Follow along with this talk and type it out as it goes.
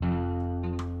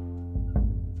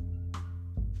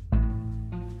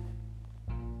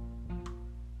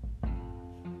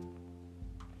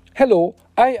Hello,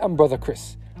 I am Brother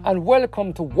Chris, and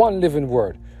welcome to One Living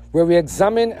Word, where we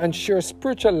examine and share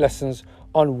spiritual lessons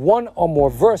on one or more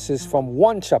verses from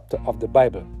one chapter of the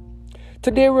Bible.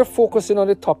 Today we're focusing on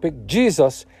the topic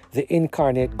Jesus, the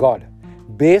Incarnate God,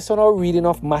 based on our reading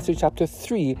of Matthew chapter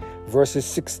 3, verses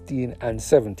 16 and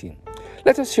 17.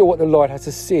 Let us hear what the Lord has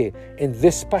to say in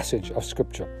this passage of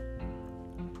Scripture.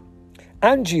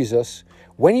 And Jesus,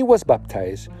 when he was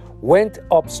baptized, went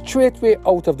up straightway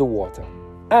out of the water.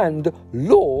 And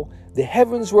lo, the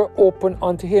heavens were opened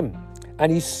unto him,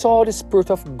 and he saw the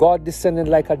Spirit of God descending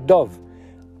like a dove,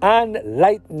 and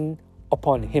lighting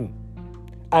upon him.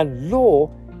 And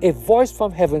lo, a voice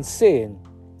from heaven saying,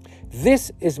 This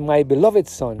is my beloved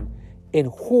Son, in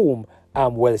whom I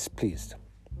am well pleased.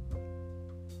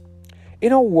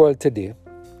 In our world today,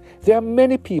 there are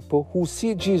many people who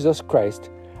see Jesus Christ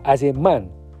as a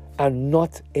man and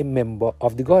not a member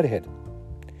of the Godhead.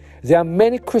 There are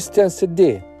many Christians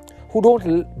today who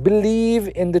don't believe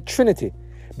in the Trinity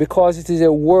because it is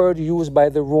a word used by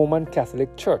the Roman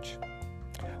Catholic Church,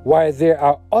 while there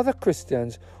are other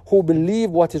Christians who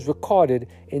believe what is recorded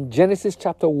in Genesis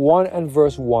chapter 1 and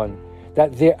verse 1,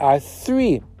 that there are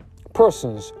three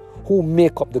persons who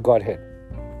make up the Godhead.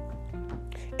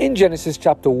 In Genesis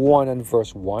chapter 1 and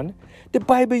verse 1, the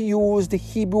Bible used the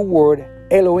Hebrew word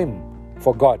Elohim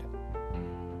for God.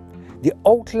 The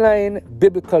outline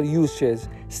biblical usage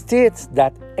states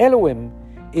that Elohim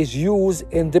is used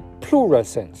in the plural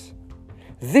sense.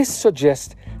 This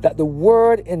suggests that the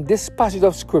word in this passage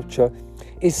of Scripture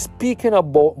is speaking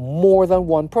about more than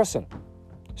one person.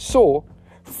 So,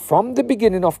 from the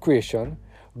beginning of creation,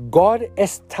 God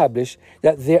established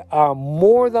that there are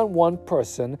more than one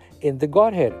person in the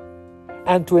Godhead.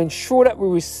 And to ensure that we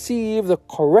receive the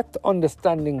correct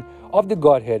understanding of the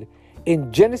Godhead,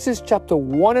 in Genesis chapter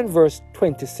 1 and verse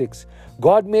 26,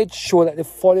 God made sure that the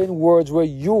following words were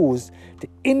used to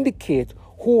indicate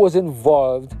who was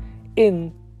involved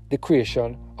in the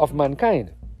creation of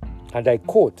mankind. And I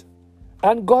quote,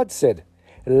 And God said,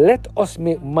 Let us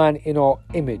make man in our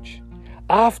image,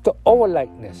 after our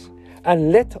likeness,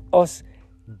 and let us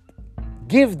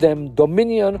give them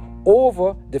dominion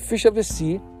over the fish of the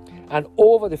sea, and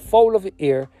over the fowl of the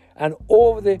air, and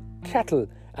over the cattle,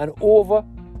 and over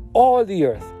all the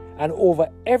earth, and over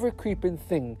every creeping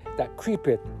thing that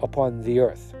creepeth upon the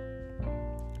earth.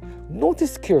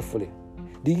 Notice carefully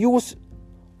the use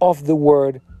of the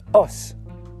word us,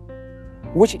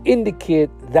 which indicate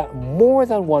that more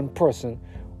than one person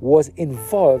was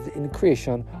involved in the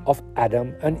creation of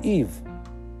Adam and Eve.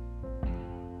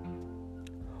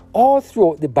 All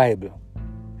throughout the Bible,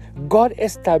 God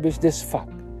established this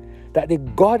fact that the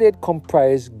Godhead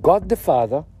comprised God the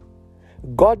Father,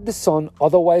 God the Son,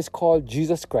 otherwise called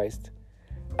Jesus Christ,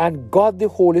 and God the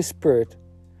Holy Spirit,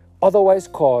 otherwise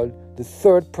called the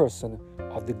third person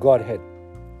of the Godhead.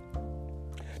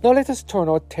 Now let us turn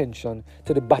our attention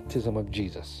to the baptism of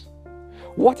Jesus.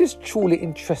 What is truly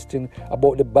interesting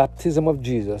about the baptism of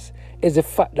Jesus is the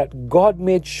fact that God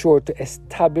made sure to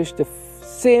establish the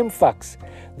same facts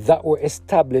that were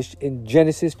established in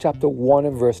Genesis chapter 1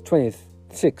 and verse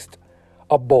 26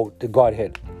 about the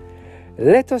Godhead.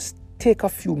 Let us take a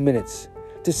few minutes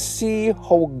to see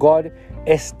how God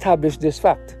established this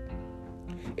fact.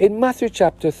 In Matthew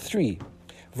chapter 3,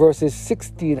 verses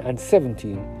 16 and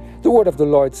 17, the word of the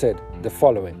Lord said the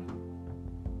following.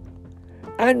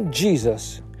 And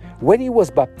Jesus, when he was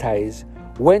baptized,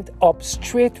 went up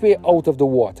straightway out of the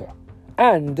water.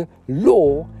 And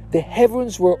lo, the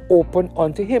heavens were opened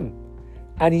unto him.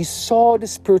 And he saw the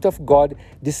Spirit of God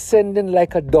descending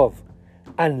like a dove,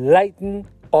 and lighting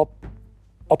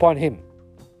upon him.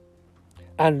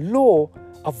 And lo,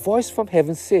 a voice from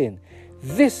heaven saying,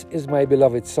 This is my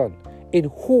beloved Son,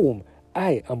 in whom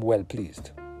I am well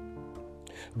pleased.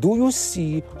 Do you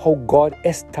see how God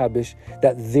established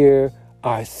that there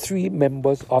are three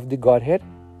members of the Godhead?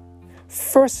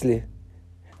 Firstly,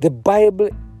 the Bible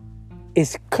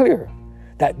is clear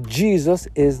that Jesus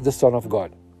is the Son of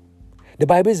God. The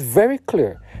Bible is very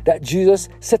clear that Jesus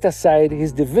set aside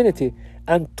his divinity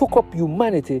and took up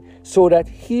humanity so that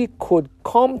he could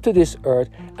come to this earth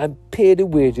and pay the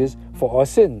wages for our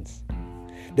sins.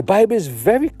 The Bible is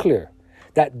very clear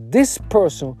that this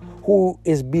person who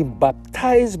is being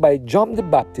baptized by John the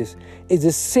Baptist is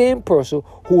the same person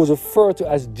who was referred to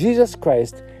as Jesus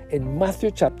Christ in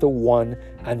Matthew chapter 1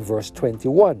 and verse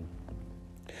 21.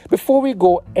 Before we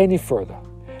go any further,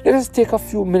 let us take a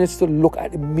few minutes to look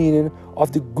at the meaning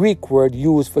of the Greek word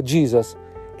used for Jesus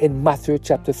in Matthew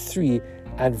chapter 3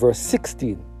 and verse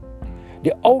 16.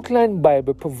 The Outline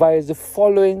Bible provides the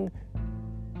following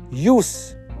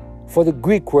use for the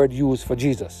Greek word used for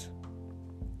Jesus.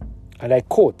 And I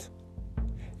quote,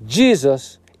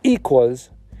 Jesus equals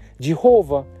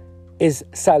Jehovah is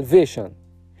salvation.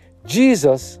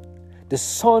 Jesus, the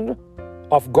Son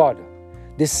of God,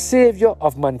 the Savior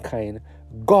of mankind,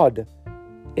 God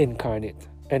incarnate.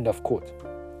 End of quote.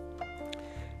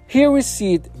 Here we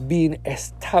see it being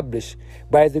established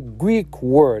by the Greek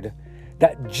word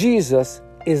that Jesus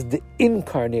is the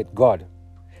incarnate God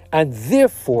and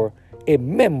therefore a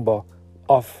member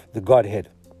of the Godhead.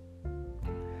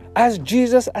 As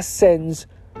Jesus ascends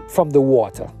from the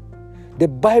water, the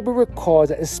Bible records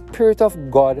that the Spirit of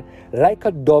God like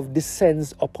a dove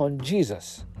descends upon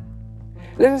Jesus.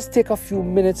 Let us take a few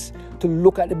minutes to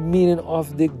look at the meaning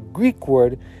of the Greek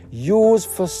word used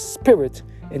for spirit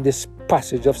in this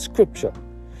passage of Scripture.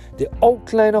 The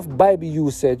outline of Bible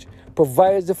usage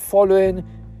provides the following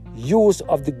use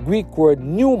of the Greek word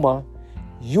pneuma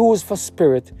used for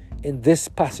spirit in this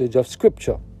passage of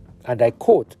Scripture. And I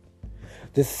quote,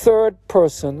 the third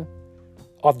person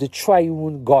of the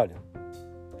triune God,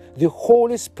 the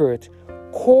Holy Spirit,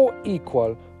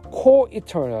 co-equal,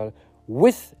 co-eternal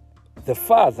with the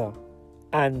Father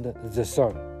and the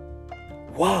Son.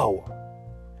 Wow!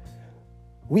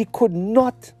 We could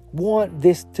not want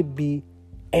this to be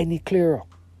any clearer.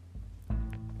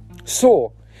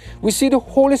 So, we see the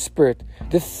Holy Spirit,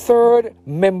 the third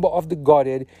member of the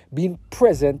Godhead, being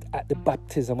present at the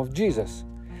baptism of Jesus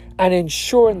and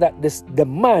ensuring that the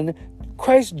man,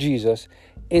 Christ Jesus,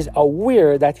 is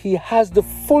aware that he has the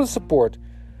full support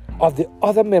of the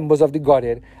other members of the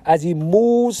Godhead as he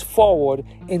moves forward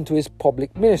into his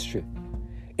public ministry.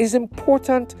 It is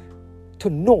important to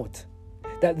note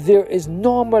that there is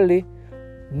normally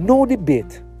no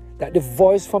debate that the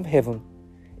voice from heaven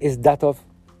is that of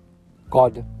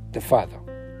God the Father.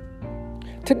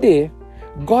 Today,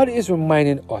 God is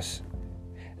reminding us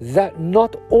that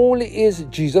not only is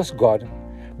Jesus God,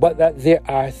 but that there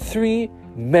are three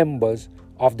members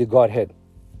of the Godhead.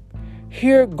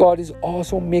 Here, God is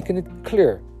also making it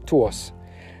clear to us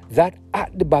that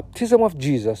at the baptism of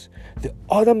Jesus, the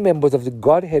other members of the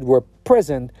Godhead were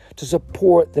present to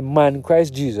support the man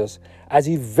Christ Jesus as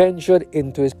he ventured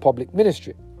into his public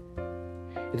ministry.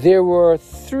 They were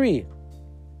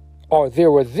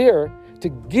there to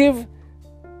give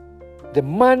the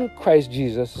man Christ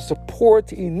Jesus the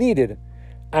support he needed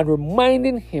and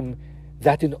reminding him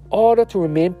that in order to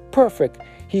remain perfect,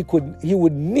 he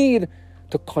would need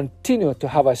to continue to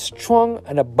have a strong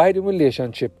and abiding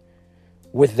relationship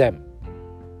with them.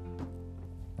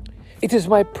 It is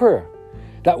my prayer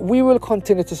that we will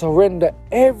continue to surrender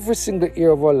every single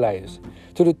area of our lives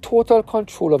to the total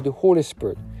control of the Holy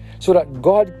Spirit so that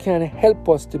God can help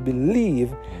us to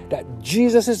believe that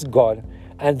Jesus is God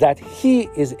and that he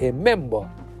is a member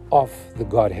of the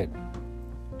Godhead.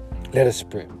 Let us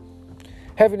pray.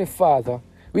 Heavenly Father,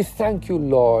 we thank you,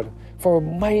 Lord, for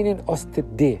reminding us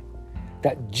today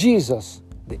that Jesus,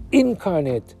 the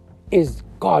incarnate, is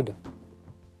God.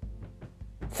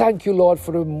 Thank you, Lord,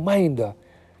 for the reminder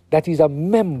that he's a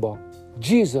member.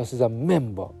 Jesus is a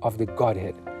member of the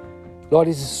Godhead. Lord,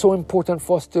 it is so important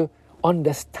for us to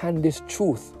understand this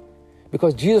truth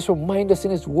because Jesus reminds us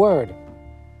in his word,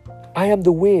 I am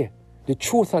the way, the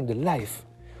truth, and the life.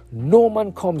 No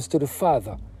man comes to the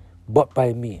Father but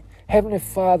by me. Heavenly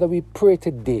Father, we pray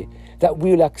today that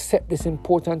we will accept this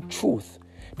important truth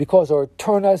because our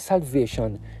eternal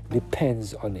salvation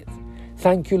depends on it.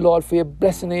 Thank you, Lord, for your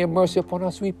blessing and your mercy upon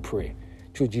us, we pray.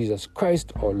 Through Jesus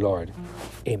Christ our Lord.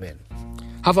 Amen.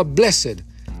 Have a blessed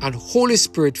and Holy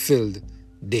Spirit-filled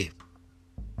day.